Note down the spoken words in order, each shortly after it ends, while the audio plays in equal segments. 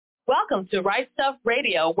Welcome to Right Stuff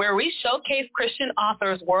Radio, where we showcase Christian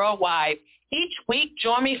authors worldwide. Each week,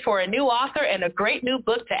 join me for a new author and a great new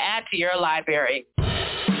book to add to your library.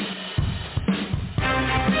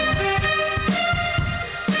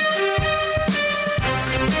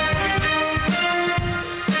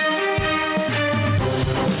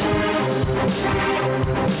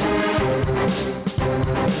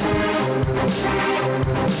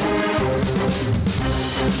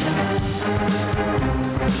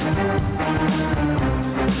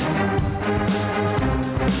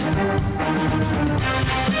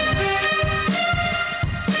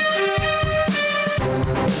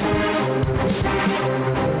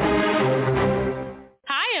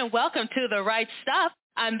 And welcome to The Right Stuff.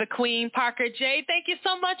 I'm the Queen, Parker J. Thank you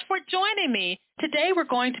so much for joining me. Today we're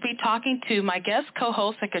going to be talking to my guest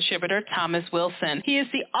co-host and contributor, Thomas Wilson. He is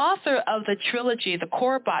the author of the trilogy, the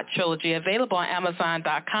Corbot trilogy, available on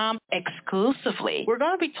Amazon.com exclusively. We're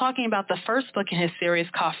going to be talking about the first book in his series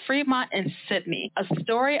called Fremont and Sidney, a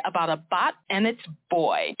story about a bot and its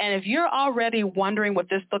boy. And if you're already wondering what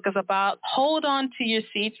this book is about, hold on to your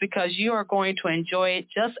seats because you are going to enjoy it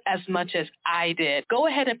just as much as I did. Go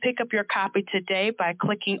ahead and pick up your copy today by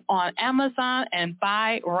clicking on Amazon and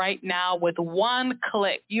buy right now with one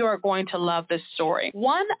click. You are going to love this story.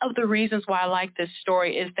 One of the reasons why I like this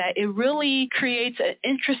story is that it really creates an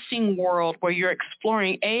interesting world where you're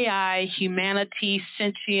exploring AI, humanity,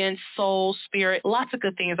 sentience, soul, spirit. Lots of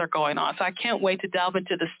good things are going on. So I can't wait to delve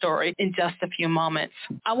into the story in just a few moments.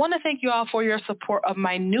 I want to thank you all for your support of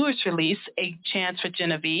my newest release, A Chance for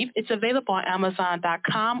Genevieve. It's available on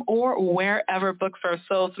Amazon.com or wherever books are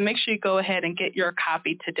sold. So make sure you go ahead and get your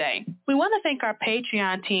copy today. We want to thank our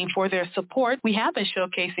Patreon team for their support. We have been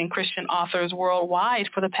showcasing Christian authors worldwide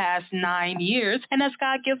for the past 9 years, and as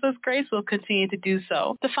God gives us grace, we'll continue to do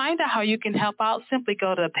so. To find out how you can help out, simply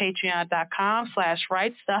go to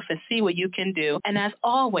patreon.com/rightstuff and see what you can do. And as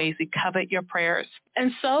always, we covet your prayers.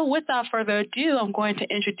 And so, without further ado, I'm going to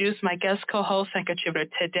introduce my guest co-host and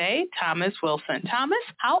contributor today, Thomas Wilson. Thomas,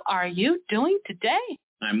 how are you doing today?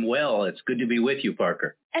 I'm well. It's good to be with you,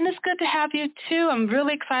 Parker. And it's good to have you, too. I'm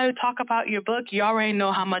really excited to talk about your book. You already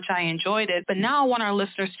know how much I enjoyed it, but now I want our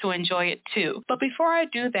listeners to enjoy it, too. But before I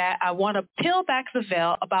do that, I want to peel back the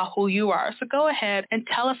veil about who you are. So go ahead and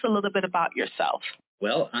tell us a little bit about yourself.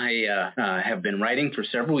 Well, I have been writing for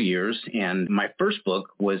several years, and my first book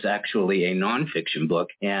was actually a nonfiction book.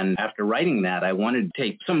 And after writing that, I wanted to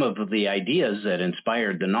take some of the ideas that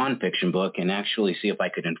inspired the nonfiction book and actually see if I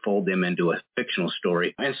could unfold them into a fictional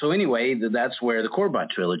story. And so anyway, that's where the Corbot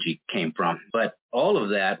trilogy came from. But all of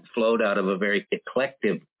that flowed out of a very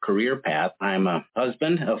eclectic career path. I'm a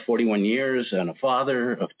husband of 41 years and a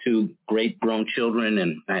father of 2 great grown children,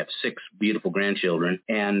 and I have 6 beautiful grandchildren.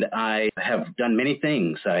 And I have done many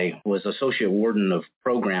things. I was associate warden of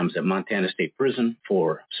programs at Montana State Prison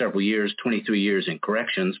for several years, 23 years in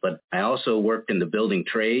corrections, but I also worked in the building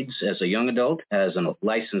trades as a young adult, as a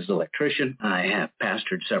licensed electrician. I have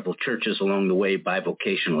pastored several churches along the way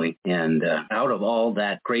bivocationally, and out of all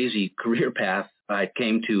that crazy career path, I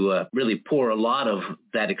came to really pour a lot of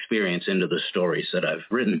that experience into the stories that I've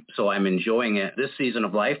written. So I'm enjoying it. This season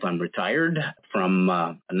of life, I'm retired from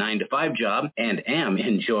a 9-to-5 job and am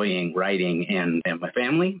enjoying writing and my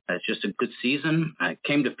family. It's just a good season. I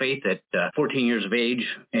came to faith at 14 years of age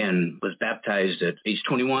and was baptized at age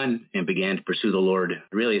 21 and began to pursue the Lord.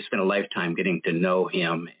 Really spent a lifetime getting to know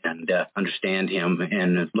him and understand him,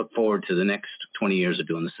 and look forward to the next 20 years of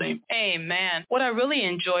doing the same. Amen. What I really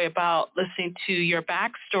enjoy about listening to your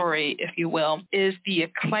backstory, if you will, is the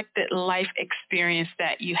eclectic life experience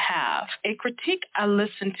that you have. A critique I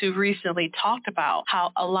listened to recently talked about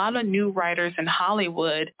how a lot of new writers in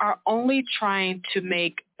Hollywood are only trying to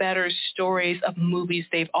make better stories of movies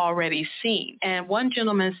they've already seen. And one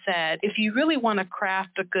gentleman said, if you really want to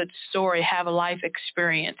craft a good story, have a life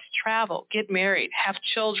experience, travel, get married, have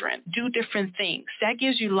children, do different things. That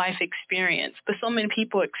gives you life experience. But so many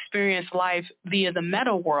people experience life via the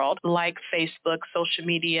meta world, like Facebook, social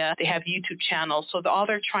media. They have YouTube channels. So all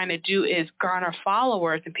they're trying to do is garner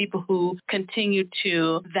followers and people who continue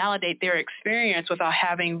to validate their experience without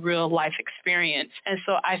having real life experience. And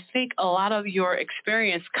so I think a lot of your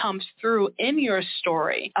experience comes through in your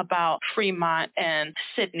story about Fremont and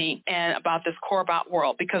Sidney and about this Corbot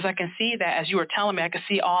world, because I can see that as you were telling me, I can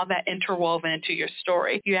see all that interwoven into your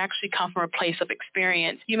story. You actually come from a place of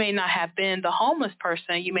experience. You may not have been the homeless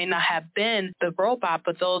person, you may not have been the robot,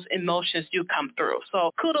 but those emotions do come through.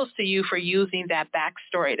 So kudos to you for using that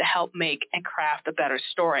backstory to help make and craft a better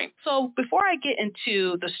story. So before I get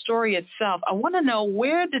into the story itself, I want to know,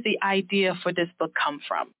 where did the idea for this book come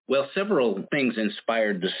from? Well, several things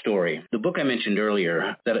inspired the story. The book I mentioned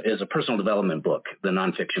earlier, that is a personal development book, the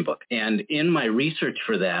nonfiction book. And in my research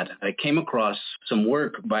for that, I came across some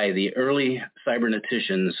work by the early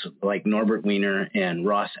cyberneticians like Norbert Wiener and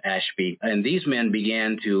Ross Ashby. And these men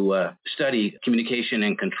began to study communication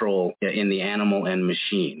and control in the animal and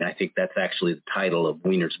machine. I think that's actually the title of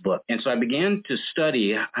Wiener's book. And so I began to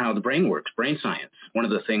study how the brain works, brain science. One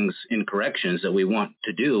of the things in corrections that we want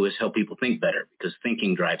to do is help people think better, because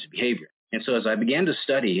thinking drives behavior. And so as I began to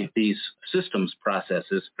study these systems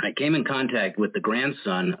processes, I came in contact with the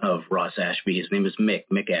grandson of Ross Ashby. His name is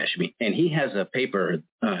Mick Ashby. And he has a paper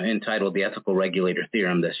entitled The Ethical Regulator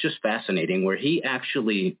Theorem that's just fascinating, where he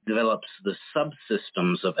actually develops the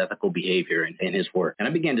subsystems of ethical behavior in his work. And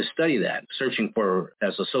I began to study that, searching for,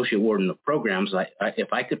 as associate warden of programs,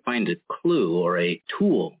 if I could find a clue or a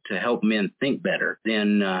tool to help men think better,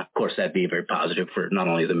 then, of course, that'd be very positive for not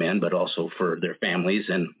only the men, but also for their families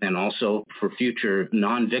and also for future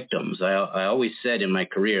non-victims. I always said in my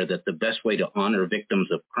career that the best way to honor victims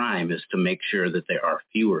of crime is to make sure that there are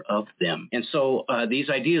fewer of them. And so these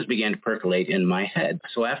ideas began to percolate in my head.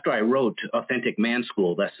 So after I wrote Authentic Man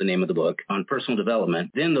School, that's the name of the book, on personal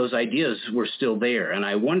development, then those ideas were still there. And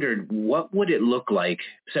I wondered, what would it look like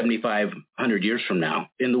 7,500 years from now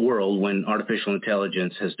in the world when artificial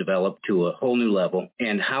intelligence has developed to a whole new level?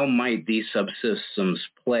 And how might these subsystems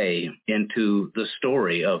play into the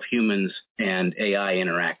story of humans and AI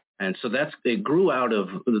interact? And so it grew out of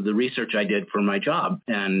the research I did for my job.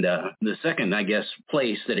 And the second, I guess,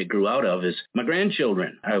 place that it grew out of is my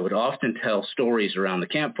grandchildren. I would often tell stories around the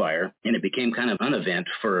campfire, and it became kind of an event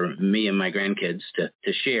for me and my grandkids to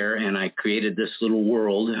share. And I created this little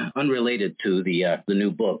world unrelated to the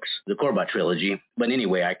new books, the Corbat trilogy. But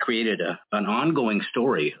anyway, I created an ongoing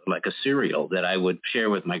story, like a serial, that I would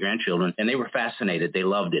share with my grandchildren. And they were fascinated. They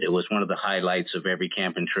loved it. It was one of the highlights of every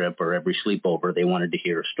camping trip or every sleepover. They wanted to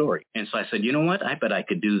hear a story. And so I said, you know what? I bet I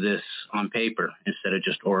could do this on paper instead of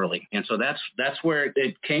just orally. And so that's where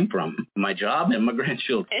it came from, my job and my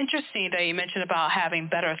grandchildren. Interesting that you mentioned about having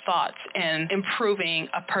better thoughts and improving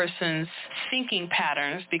a person's thinking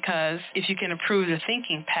patterns, because if you can improve their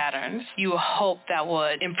thinking patterns, you hope that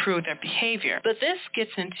would improve their behavior. But this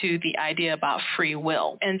gets into the idea about free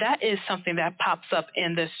will. And that is something that pops up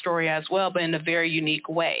in this story as well, but in a very unique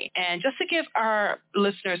way. And just to give our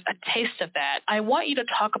listeners a taste of that, I want you to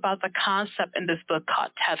talk about the concept in this book called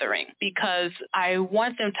tethering, because I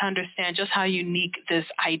want them to understand just how unique this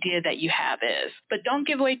idea that you have is. But don't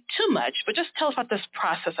give away too much, but just tell us about this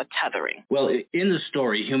process of tethering. Well, in the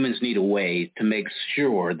story, humans need a way to make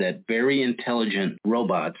sure that very intelligent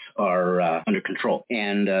robots are under control.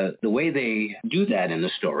 And the way they do that in the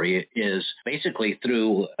story is basically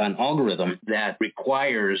through an algorithm that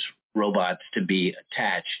requires robots to be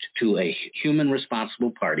attached to a human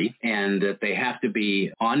responsible party, and that they have to be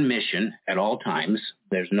on mission at all times.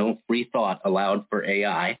 There's no free thought allowed for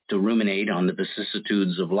AI to ruminate on the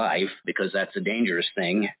vicissitudes of life, because that's a dangerous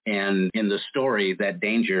thing. And in the story, that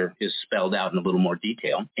danger is spelled out in a little more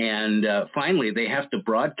detail. And finally, they have to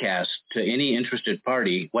broadcast to any interested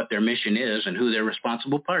party what their mission is and who their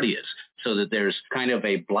responsible party is, so that there's kind of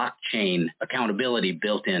a blockchain accountability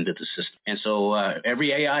built into the system. And so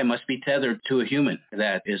every AI must be tethered to a human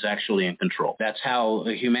that is actually in control. That's how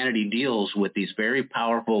humanity deals with these very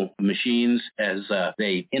powerful machines as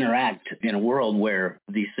they interact in a world where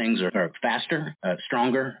these things are faster,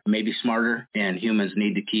 stronger, maybe smarter, and humans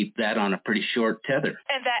need to keep that on a pretty short tether.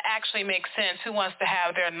 And that actually makes sense. Who wants to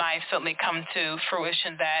have their knife suddenly come to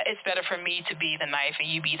fruition that it's better for me to be the knife and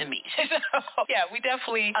you be the meat? So, yeah, we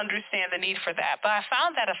definitely understand the need for that. But I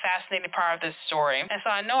found that a fascinating part of this story. And so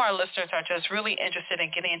I know our listeners are just really interested in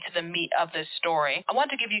getting into the meat of this story. I want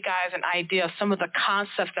to give you guys an idea of some of the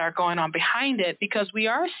concepts that are going on behind it, because we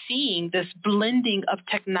are seeing this blending of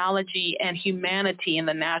technology and humanity in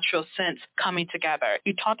the natural sense coming together.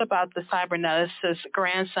 You talked about the cyberneticist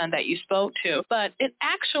grandson that you spoke to, but in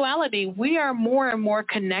actuality, we are more and more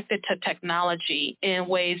connected to technology in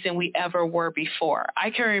ways than we ever were before.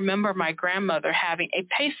 I can remember my grandmother having a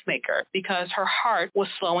pacemaker because her heart was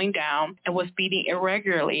slowing down and was beating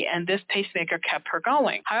irregularly, and this pacemaker kept her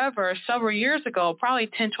going. However, several years ago, probably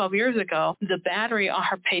 10, 12 years ago, the battery on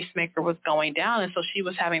her pacemaker was going down, and so she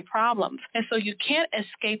was having problems. And so you can't can't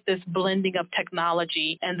escape this blending of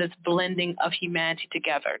technology and this blending of humanity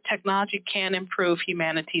together. Technology can improve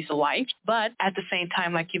humanity's life, but at the same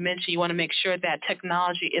time, like you mentioned, you want to make sure that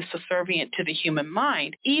technology is subservient to the human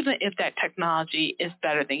mind, even if that technology is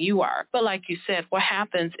better than you are. But like you said, what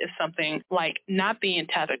happens if something like not being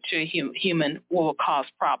tethered to a human will cause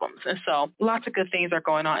problems? And so lots of good things are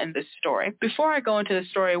going on in this story. Before I go into the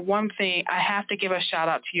story, one thing, I have to give a shout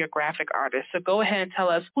out to your graphic artist. So go ahead and tell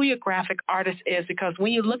us who your graphic artist is, because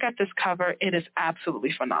when you look at this cover, it is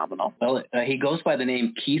absolutely phenomenal. Well, he goes by the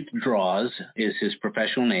name Keith Draws, is his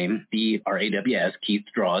professional name, D-R-A-W-S, Keith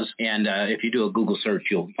Draws. And if you do a Google search,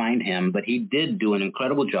 you'll find him. But he did do an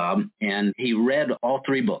incredible job, and he read all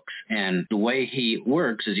 3 books. And the way he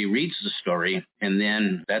works is he reads the story, and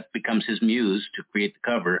then that becomes his muse to create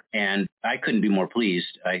the cover. And I couldn't be more pleased.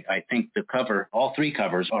 I think the cover, all 3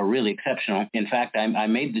 covers, are really exceptional. In fact, I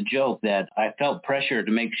made the joke that I felt pressure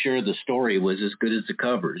to make sure the story was as good as the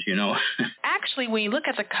covers, you know. Actually, when you look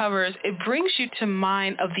at the covers, it brings you to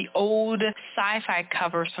mind of the old sci-fi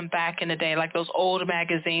covers from back in the day, like those old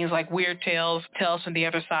magazines like Weird Tales, Tales from the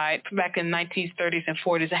Other Side, back in the 1930s and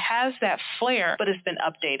 40s. It has that flair, but it's been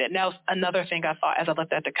updated. Now, another thing I thought as I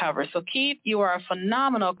looked at the cover. So, Keith, you are a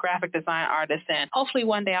phenomenal graphic design artist, and hopefully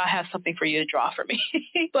one day I'll have something for you to draw for me.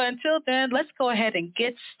 But until then, let's go ahead and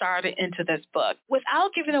get started into this book.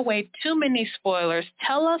 Without giving away too many spoilers,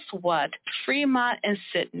 tell us what Fremont and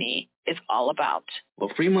Sidney is all about. Well,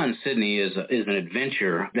 Fremont and Sidney is an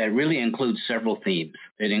adventure that really includes several themes.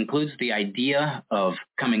 It includes the idea of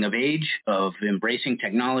coming of age, of embracing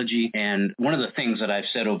technology. And one of the things that I've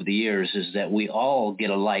said over the years is that we all get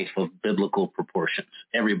a life of biblical proportions.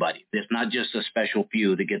 Everybody. It's not just a special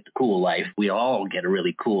few that get the cool life. We all get a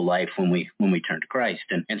really cool life when we turn to Christ.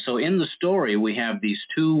 And so in the story, we have these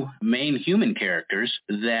 2 main human characters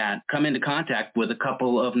that come into contact with a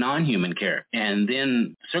couple of non-human characters. And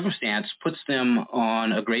then circumstance puts them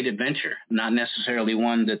on a great adventure, not necessarily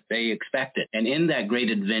one that they expected. And in that great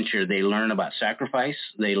adventure, they learn about sacrifice,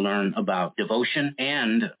 they learn about devotion,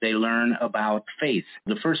 and they learn about faith.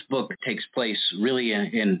 The first book takes place really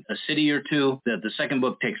in a city or 2. The second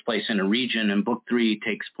book takes place in a region, and book 3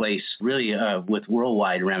 takes place really with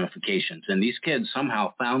worldwide ramifications. And these kids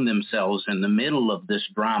somehow found themselves in the middle of this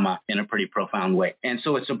drama in a pretty profound way. And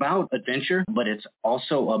so it's about adventure, but it's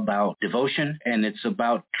also about devotion, and it's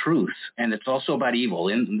about truth, and it's also about evil.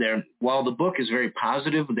 In there, while the book is very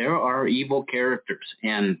positive, there are evil characters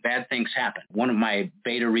and bad things happen. One of my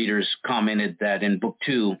beta readers commented that in book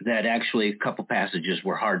 2 that actually a couple passages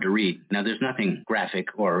were hard to read. Now, there's nothing graphic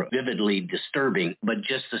or vividly disturbing, but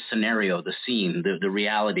just the scenario, the scene, the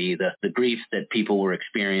reality, the grief that people were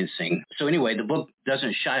experiencing. So anyway, the book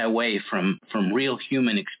doesn't shy away from real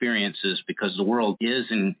human experiences, because the world is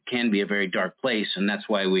and can be a very dark place, and that's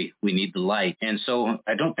why we need the light. And so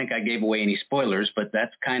I don't think I gave away any spoilers, but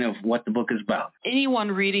that's kind of what the book is about.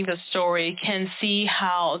 Anyone reading the story can see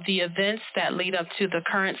how the events that lead up to the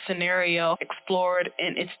current scenario explored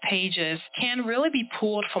in its pages can really be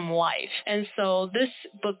pulled from life. And so this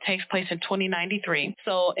book takes place in 2093.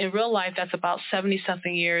 So in real life, that's about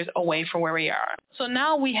 70-something years away from where we are. So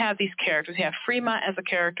now we have these characters. We have Fremont as a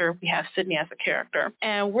character. We have Sidney as a character.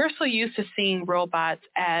 And we're so used to seeing robots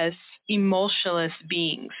as emotionless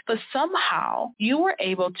beings. But somehow you were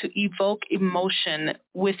able to evoke emotion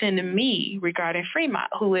within me regarding Fremont,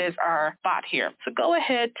 who is our bot here. So go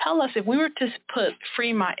ahead, tell us, if we were to put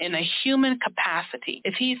Fremont in a human capacity,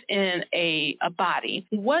 if he's in a body,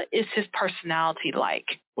 what is his personality like?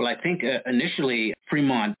 Well, I think initially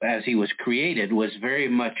Fremont, as he was created, was very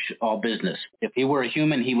much all business. If he were a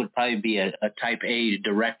human, he would probably be a type A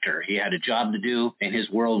director. He had a job to do, and his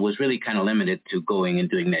world was really kind of limited to going and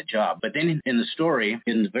doing that job. But then in the story,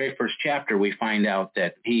 in the very first chapter, we find out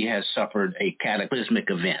that he has suffered a cataclysmic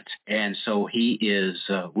event. And so he is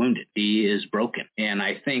wounded. He is broken. And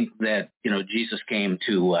I think that, Jesus came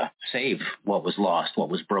to save what was lost, what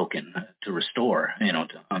was broken, to restore,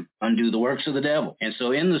 to undo the works of the devil. And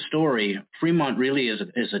so in the story, Fremont really is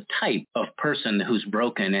a type of person who's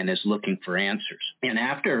broken and is looking for answers. And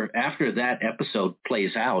after that episode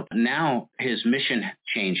plays out, now his mission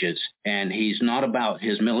changes, and he's not about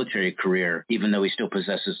his military career, even though he still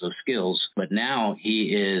possesses those skills, but now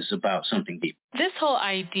he is about something deep. This whole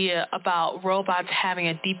idea about robots having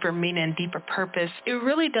a deeper meaning and deeper purpose, it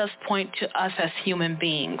really does point to us as human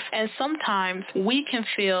beings. And sometimes we can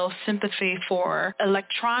feel sympathy for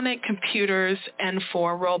electronic computers and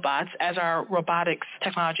for robots as our robotics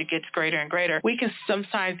technology gets greater and greater. We can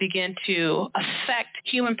sometimes begin to affect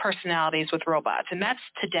human personalities with robots, and that's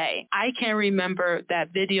today. I can remember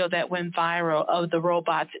that video that went viral of the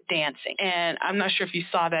robots dancing. And I'm not sure if you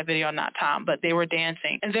saw that video or not, Tom, but they were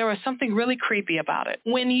dancing. And there was something really creepy about it.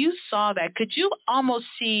 When you saw that, could you almost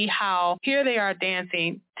see how here they are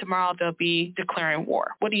dancing, tomorrow they'll be declaring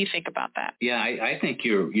war? What do you think about that? Yeah, I think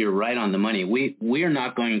you're right on the money. We are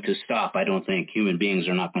not going to stop. I don't think human beings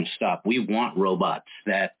are not going to stop. We want robots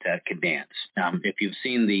that can dance. If you've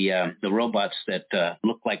seen the robots that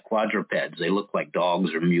look like quadrupeds, they look like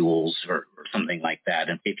dogs or mules or something like that.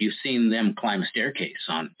 And if you've seen them climb a staircase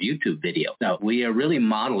on YouTube video, now we are really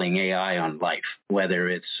modeling AI on life, whether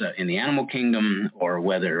it's in the animal kingdom or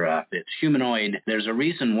whether it's humanoid. There's a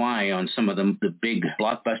reason why on some of the big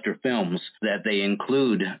blockbuster films that they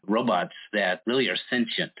include robots that really are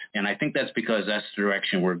sentient. And I think that's because that's the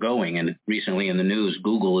direction we're going. And recently in the news,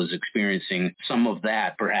 Google is experiencing some of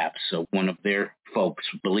that, perhaps. So one of their folks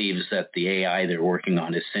believes that the AI they're working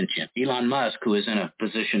on is sentient. Elon Musk, who is in a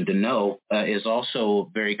position to know, is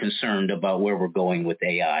also very concerned about where we're going with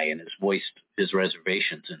AI and has voiced his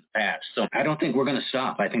reservations in the past. So I don't think we're going to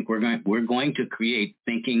stop. I think we're going to create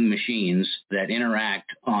thinking machines that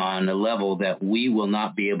interact on a level that we will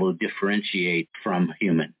not be able to differentiate from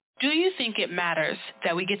human. Do you think it matters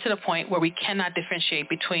that we get to the point where we cannot differentiate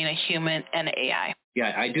between a human and an AI?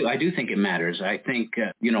 Yeah, I do think it matters. I think,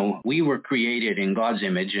 we were created in God's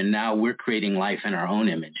image, and now we're creating life in our own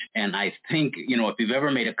image. And I think, if you've ever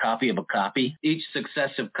made a copy of a copy, each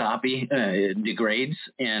successive copy degrades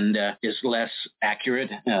and is less accurate.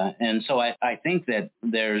 And so I think that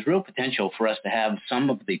there's real potential for us to have some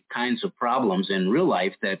of the kinds of problems in real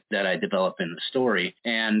life that I develop in the story.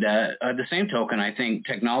 And at the same token, I think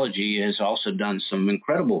technology has also done some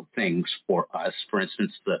incredible things for us. For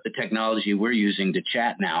instance, the technology we're using to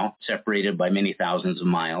chat now, separated by many thousands of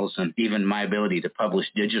miles, and even my ability to publish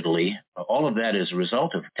digitally, all of that is a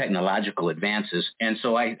result of technological advances. And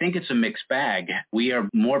so I think it's a mixed bag. We are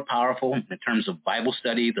more powerful in terms of Bible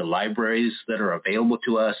study, the libraries that are available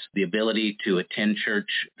to us, the ability to attend church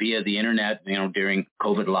via the internet, during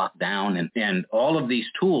COVID lockdown. And all of these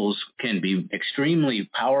tools can be extremely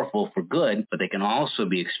powerful for good, but they can also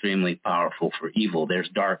be extremely powerful for evil. There's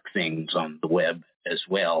dark things on the web as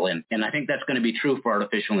well. And I think that's going to be true for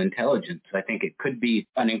artificial intelligence. I think it could be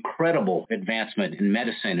an incredible advancement in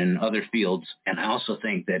medicine and other fields. And I also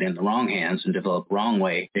think that in the wrong hands and developed wrong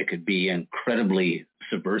way, it could be incredibly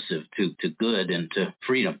subversive to good and to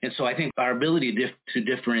freedom. And so I think our ability to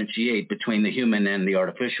differentiate between the human and the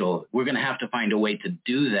artificial, we're going to have to find a way to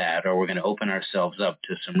do that, or we're going to open ourselves up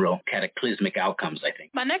to some real cataclysmic outcomes, I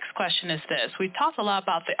think. My next question is this. We've talked a lot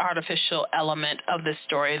about the artificial element of this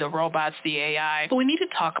story, the robots, the AI, but we need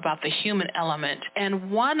to talk about the human element.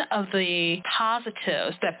 And one of the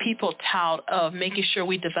positives that people tout of making sure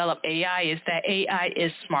we develop AI is that AI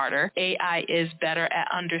is smarter. AI is better at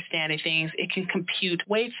understanding things. It can compute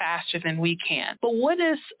way faster than we can. But what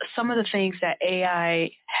is some of the things that AI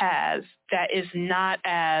has that is not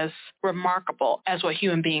as remarkable as what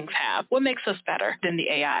human beings have? What makes us better than the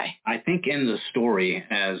AI? I think in the story,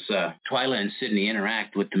 as Twyla and Sidney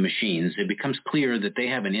interact with the machines, it becomes clear that they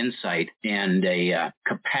have an insight and a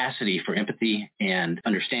capacity for empathy and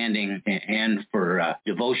understanding and for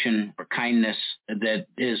devotion, for kindness that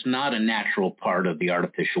is not a natural part of the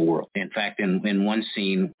artificial world. In fact, in one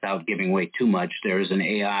scene, without giving away too much, there is an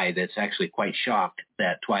AI that's actually quite shocked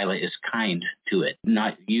that Twyla is kind to it,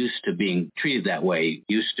 not used to being treated that way,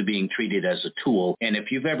 used to being treated as a tool. And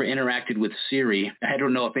if you've ever interacted with Siri, I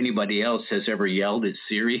don't know if anybody else has ever yelled at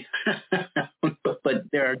Siri, but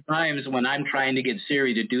there are times when I'm trying to get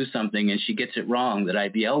Siri to do something and she gets it wrong that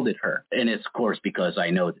I've yelled at her. And it's, of course, because I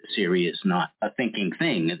know that Siri is not a thinking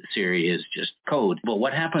thing. Siri is just code. But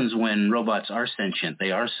what happens when robots are sentient?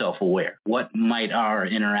 They are self-aware. What might our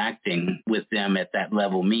interacting with them at that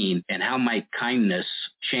level mean? And how might kindness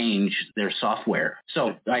change their software?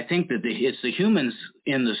 So I think that it's the humans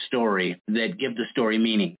in the story that give the story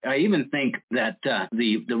meaning. I even think that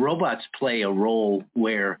the robots play a role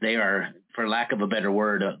where they are, for lack of a better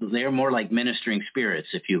word, they're more like ministering spirits,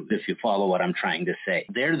 if you follow what I'm trying to say.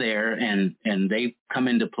 They're there and they come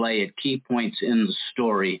into play at key points in the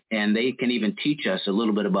story, and they can even teach us a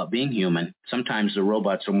little bit about being human. Sometimes the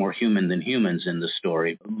robots are more human than humans in the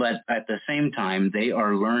story, but at the same time, they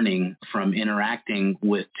are learning from interacting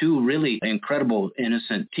with two really incredible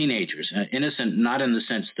innocent teenagers. Innocent not in the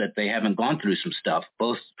sense that they haven't gone through some stuff.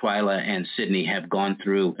 Both Twyla and Sidney have gone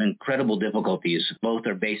through incredible difficulties. Both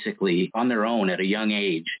are basically on their own at a young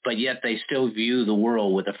age, but yet they still view the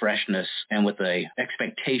world with a freshness and with a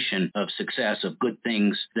expectation of success, of good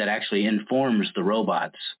things that actually informs the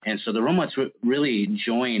robots. And so the robots really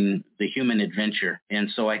join the human adventure. And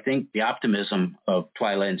so I think the optimism of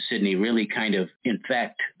Twyla and Sidney really kind of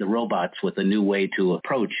infect the robots with a new way to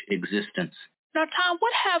approach existence. Now, Tom,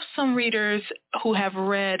 what have some readers who have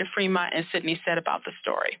read Fremont and Sidney said about the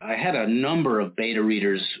story? I had a number of beta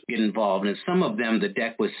readers get involved, and some of them the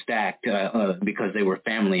deck was stacked because they were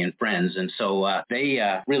family and friends, and so they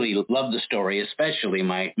really loved the story, especially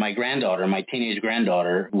my granddaughter, my teenage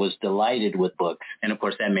granddaughter, was delighted with books, and of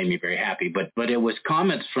course that made me very happy. But it was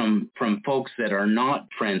comments from folks that are not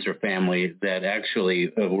friends or family that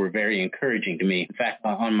actually were very encouraging to me. In fact,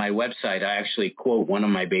 on my website, I actually quote one of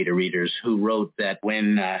my beta readers who wrote that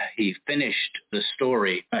when he finished the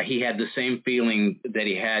story, he had the same feeling that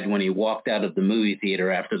he had when he walked out of the movie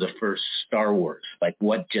theater after the first Star Wars, like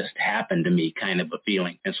what just happened to me kind of a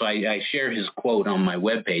feeling. And so I share his quote on my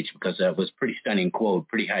webpage because that was a pretty stunning quote,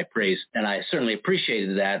 pretty high praise. And I certainly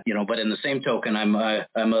appreciated that, but in the same token, I'm a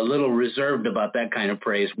little reserved about that kind of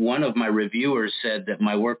praise. One of my reviewers said that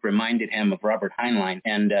my work reminded him of Robert Heinlein,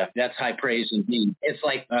 and that's high praise indeed. It's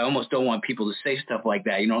like I almost don't want people to say stuff like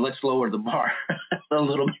that. Let's lower the bar a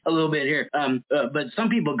little bit here. But some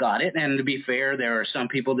people got it, and to be fair, there are some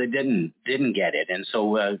people that didn't get it. And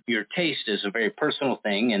so your taste is a very personal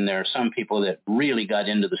thing, and there are some people that really got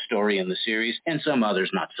into the story and the series, and some others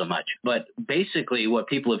not so much. But basically, what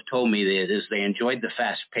people have told me is they enjoyed the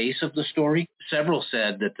fast pace of the story. Several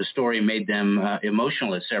said that the story made them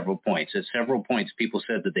emotional at several points. At several points, people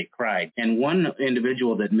said that they cried. And one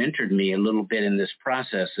individual that mentored me a little bit in this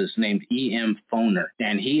process is named E.M. Foner,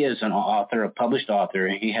 and he is an author, a published author.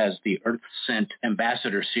 He has the Earth Sent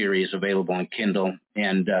Ambassador series available on Kindle,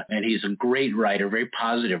 and he's a great writer, very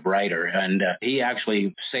positive writer, and he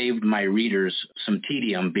actually saved my readers some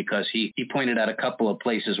tedium because he pointed out a couple of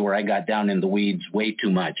places where I got down in the weeds way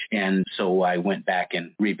too much, and so I went back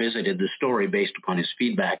and revisited the story based upon his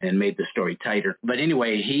feedback and made the story tighter. But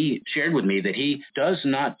anyway, he shared with me that he does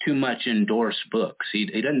not too much endorse books. He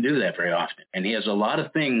doesn't do that very often, and he has a lot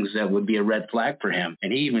of things that would be a red flag for him,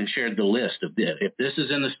 and he even shared the list of this. If this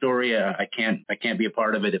is in the story, I can't be a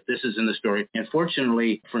part of it. If this is in the story, and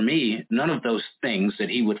fortunately for me, none of those things that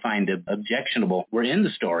he would find objectionable were in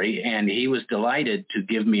the story, and he was delighted to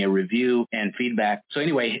give me a review and feedback. So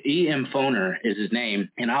anyway, E.M. Foner is his name,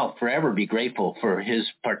 and I'll forever be grateful for his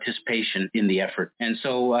participation in the effort. And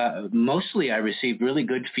so mostly I received really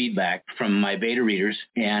good feedback from my beta readers,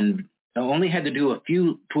 and I only had to do a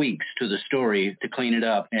few tweaks to the story to clean it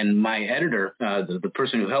up. And my editor, the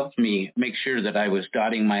person who helped me make sure that I was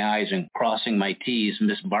dotting my I's and crossing my T's,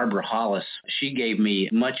 Miss Barbara Hollis, she gave me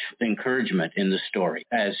much encouragement in the story,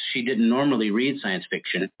 as she didn't normally read science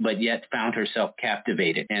fiction, but yet found herself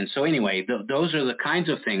captivated. And so anyway, those are the kinds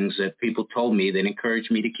of things that people told me that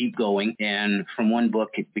encouraged me to keep going. And from one book,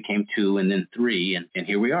 it became 2 and then 3, and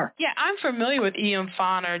here we are. Yeah, I'm familiar with E.M.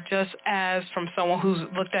 Foner just as from someone who's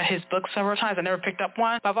looked at his book several times. I never picked up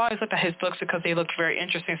one, but I've always looked at his books because they look very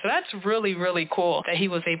interesting. So that's really, really cool that he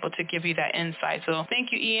was able to give you that insight. So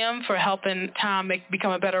thank you, E.M., for helping Tom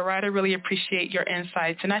become a better writer. Really appreciate your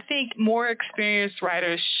insights. And I think more experienced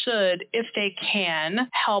writers should, if they can,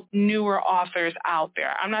 help newer authors out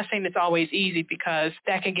there. I'm not saying it's always easy because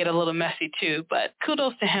that can get a little messy too, but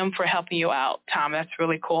kudos to him for helping you out, Tom. That's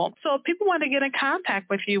really cool. So if people want to get in contact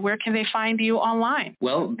with you, where can they find you online?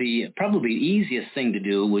 Well, the probably easiest thing to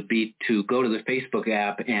do would be to go to the Facebook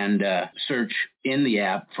app and search in the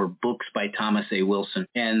app for Books by Thomas A. Wilson.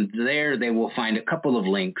 And there they will find a couple of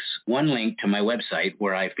links. One link to my website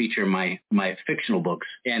where I feature my fictional books.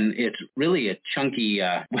 And it's really a chunky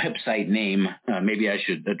website name. Maybe I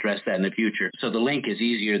should address that in the future. So the link is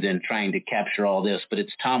easier than trying to capture all this, but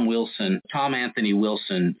it's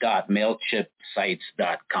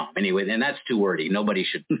TomAnthonyWilson.mailchimp.sites.com. Anyway, and that's too wordy. Nobody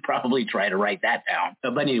should probably try to write that down.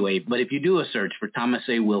 But if you do a search for Thomas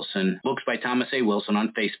A. Wilson, Books by Thomas A. Wilson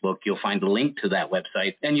on Facebook, you'll find a link to that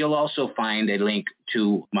website, and you'll also find a link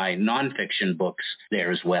to my nonfiction books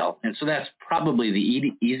there as well. And so that's probably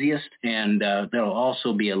the easiest. And there'll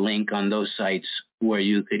also be a link on those sites where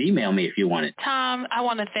you could email me if you wanted. Tom, I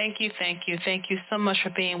want to thank you so much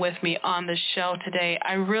for being with me on the show today.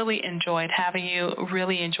 I really enjoyed having you,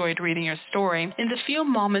 really enjoyed reading your story. In the few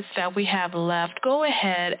moments that we have left, go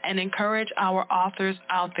ahead and encourage our authors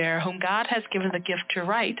out there whom God has given the gift to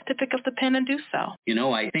write to pick up the pen and do so. You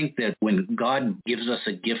know, I think that when God gives us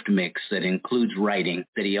a gift mix that includes writing,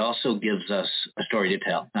 that he also gives us a story to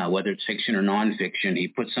tell, whether it's fiction or nonfiction. He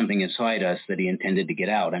puts something inside us that he intended to get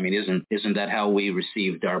out. I mean, isn't that how we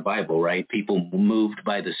received our Bible, right? People moved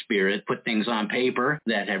by the Spirit, put things on paper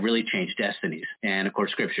that have really changed destinies. And of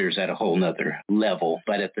course, Scripture is at a whole nother level.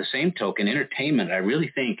 But at the same token, entertainment, I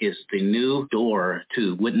really think, is the new door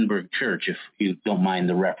to Wittenberg Church, if you don't mind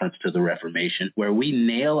the reference to the Reformation, where we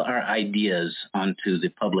nail our ideas onto the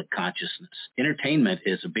public consciousness. Entertainment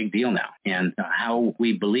is a big deal now. And how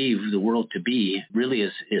we believe the world to be really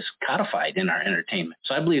is codified in our entertainment.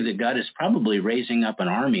 So I believe that God is probably raising up an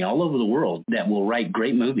army all over the world that will write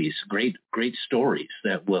great movies, great stories,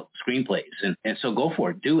 that will screenplays. And so go for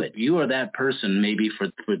it. Do it. You are that person maybe for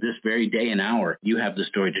this very day and hour. You have the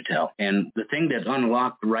story to tell. And the thing that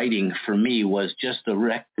unlocked writing for me was just the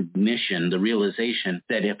recognition, the realization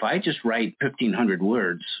that if I just write 1,500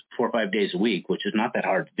 words 4 or 5 days a week, which is not that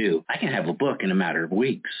hard to do, I can have a book in a matter of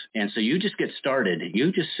weeks. And so you just get started.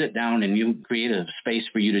 You just sit down and you create a space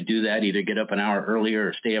for you to do that, either get up an hour earlier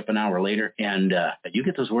or stay up an hour later. And you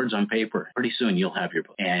get those words on paper. Pretty soon you'll have your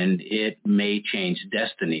book. And it may change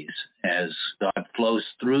destinies as God flows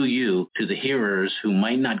through you to the hearers who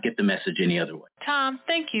might not get the message any other way. Tom,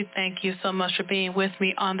 thank you so much for being with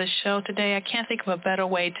me on the show today. I can't think of a better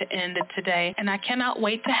way to end it today. And I cannot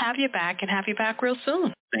wait to have you back and have you back real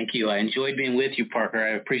soon. Thank you. I enjoyed being with you, Parker.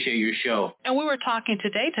 I appreciate your show. And we were talking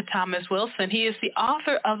today to Thomas Wilson. He is the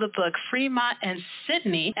author of the book Fremont and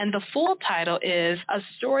Sidney, and the full title is A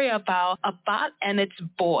Story About a Bot and Its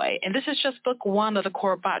Boy. And this is just book one of the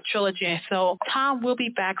Core Bot trilogy. So Tom will be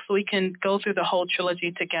back so we can go through the whole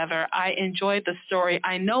trilogy together. I enjoyed the story.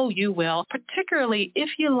 I know you will, particularly if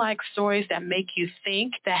you like stories that make you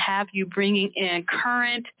think, that have you bringing in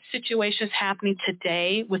current situations happening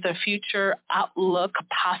today with a future outlook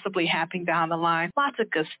possibly happening down the line. Lots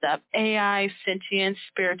of good stuff. AI, sentience,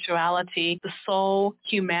 spirituality, the soul,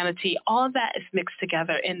 humanity, all of that is mixed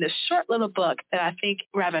together in this short little book that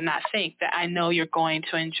I know you're going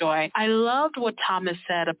to enjoy. I loved what Thomas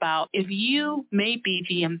said about if you may be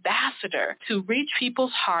the ambassador to reach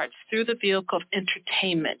people's hearts through the vehicle of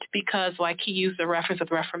entertainment, because like he used the reference of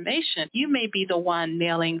the Reformation, you may be the one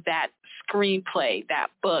nailing that screenplay, that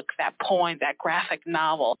book, that poem, that graphic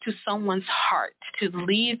novel to someone's heart, to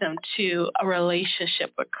lead them to a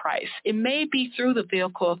relationship with Christ. It may be through the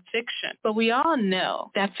vehicle of fiction, but we all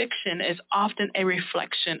know that fiction is often a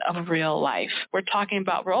reflection of real life. We're talking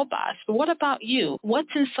about robots, but what about you?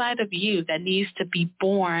 What's inside of you that needs to be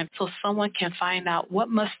born so someone can find out, what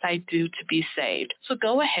must I do to be saved? So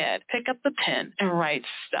go ahead, pick up the pen and write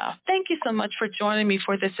stuff. Thank you so much for joining me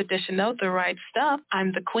for this edition of The Right Stuff.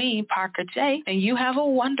 I'm the Queen, Parker J, and you have a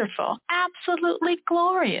wonderful, absolutely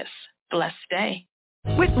glorious, blessed day.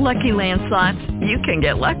 With Lucky Land Slots, you can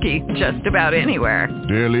get lucky just about anywhere.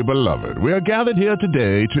 Dearly beloved, we are gathered here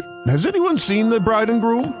today to... Has anyone seen the bride and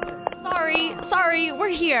groom? Sorry, we're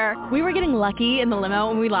here. We were getting lucky in the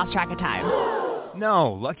limo and we lost track of time.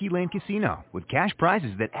 No, Lucky Land Casino, with cash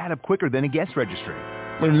prizes that add up quicker than a guest registry.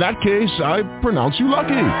 In that case, I pronounce you lucky.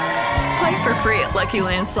 Play for free at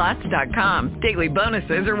LuckyLandSlots.com. Daily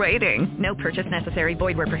bonuses are waiting. No purchase necessary.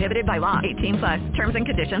 Void where prohibited by law. 18+. Terms and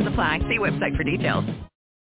conditions apply. See website for details.